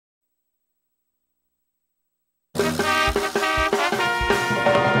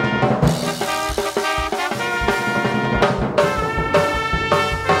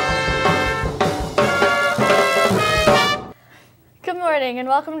and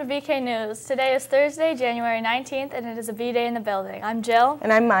welcome to BK News. Today is Thursday, January 19th, and it is a B-Day in the building. I'm Jill.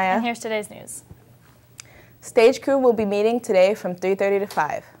 And I'm Maya. And here's today's news. Stage crew will be meeting today from 3:30 to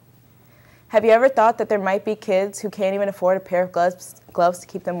 5. Have you ever thought that there might be kids who can't even afford a pair of gloves to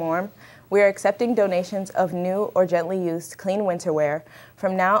keep them warm? We are accepting donations of new or gently used clean winter wear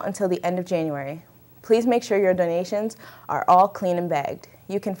from now until the end of January. Please make sure your donations are all clean and bagged.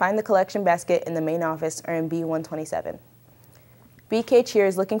 You can find the collection basket in the main office or in B127. BK Cheer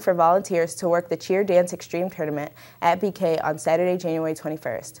is looking for volunteers to work the Cheer Dance Extreme Tournament at BK on Saturday, January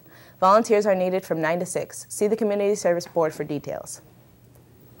 21st. Volunteers are needed from 9 to 6. See the Community Service Board for details.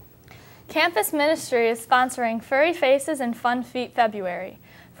 Campus Ministry is sponsoring Furry Faces and Fun Feet February.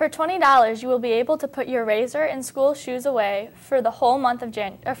 For $20, you will be able to put your razor and school shoes away for the whole month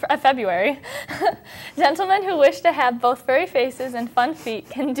of February. Gentlemen who wish to have both furry faces and fun feet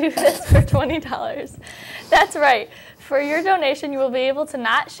can do this for $20. That's right. For your donation, you will be able to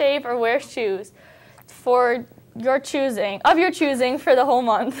not shave or wear shoes of your choosing for the whole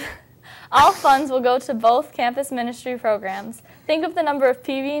month. All funds will go to both campus ministry programs. Think of the number of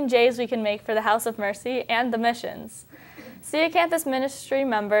PB&Js we can make for the House of Mercy and the missions. See a campus ministry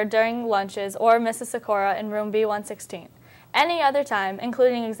member during lunches or Mrs. Sikora in room B116. Any other time,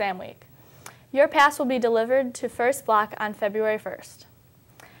 including exam week. Your pass will be delivered to First Block on February 1st.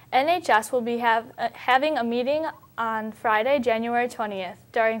 NHS will be having a meeting on Friday, January 20th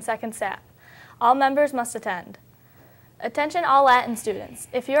during second SAP. All members must attend. Attention all Latin students.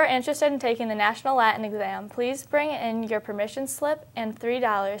 If you are interested in taking the National Latin exam, please bring in your permission slip and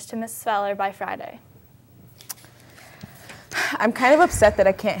 $3 to Mrs. Feller by Friday. I'm kind of upset that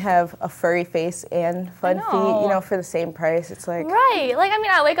I can't have a furry face and fun feet, for the same price. It's like... Right.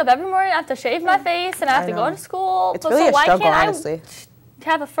 I wake up every morning, I have to shave my face, and I have to go to school. It's really a struggle, honestly. I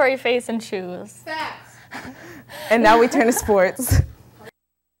have a furry face and shoes? Facts. And now we turn to sports.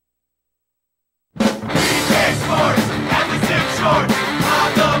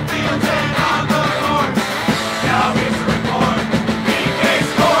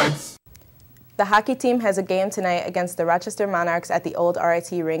 The hockey team has a game tonight against the Rochester Monarchs at the old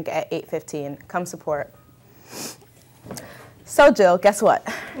RIT rink at 8:15. Come support. So, Jill, guess what?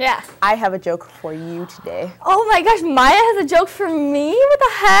 Yeah. I have a joke for you today. Oh my gosh, Maya has a joke for me? What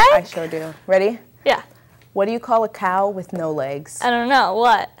the heck? I sure do. Ready? Yeah. What do you call a cow with no legs? I don't know.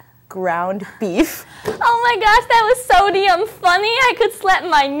 What? Ground beef. Oh my gosh, that was so damn funny. I could slap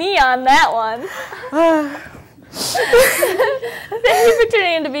my knee on that one. Thank you for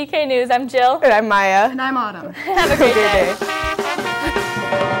tuning into BK News. I'm Jill. And I'm Maya. And I'm Autumn. Have a great day.